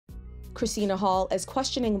Christina Hall is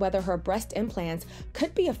questioning whether her breast implants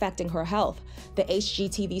could be affecting her health. The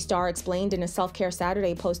HGTV star explained in a Self-Care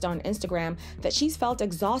Saturday post on Instagram that she's felt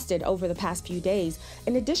exhausted over the past few days,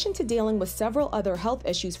 in addition to dealing with several other health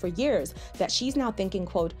issues for years that she's now thinking,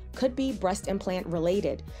 quote, could be breast implant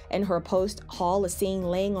related. In her post, Hall is seen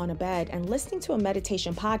laying on a bed and listening to a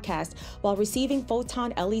meditation podcast while receiving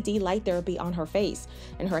photon LED light therapy on her face.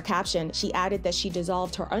 In her caption, she added that she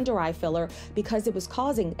dissolved her under eye filler because it was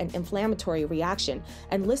causing an inflammatory reaction,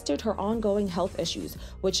 and listed her ongoing health issues,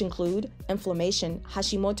 which include inflammation,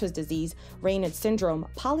 Hashimoto's disease, Raynaud's syndrome,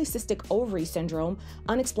 polycystic ovary syndrome,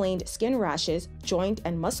 unexplained skin rashes, joint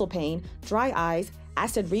and muscle pain, dry eyes,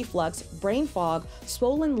 acid reflux, brain fog,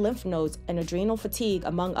 swollen lymph nodes, and adrenal fatigue,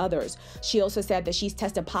 among others. She also said that she's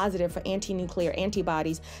tested positive for anti-nuclear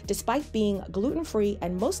antibodies despite being gluten-free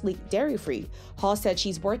and mostly dairy-free. Hall said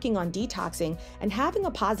she's working on detoxing and having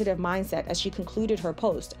a positive mindset as she concluded her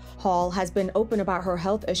post. Hall has been open about her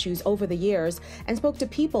health issues over the years and spoke to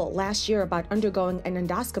People last year about undergoing an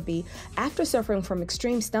endoscopy after suffering from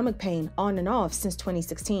extreme stomach pain on and off since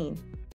 2016.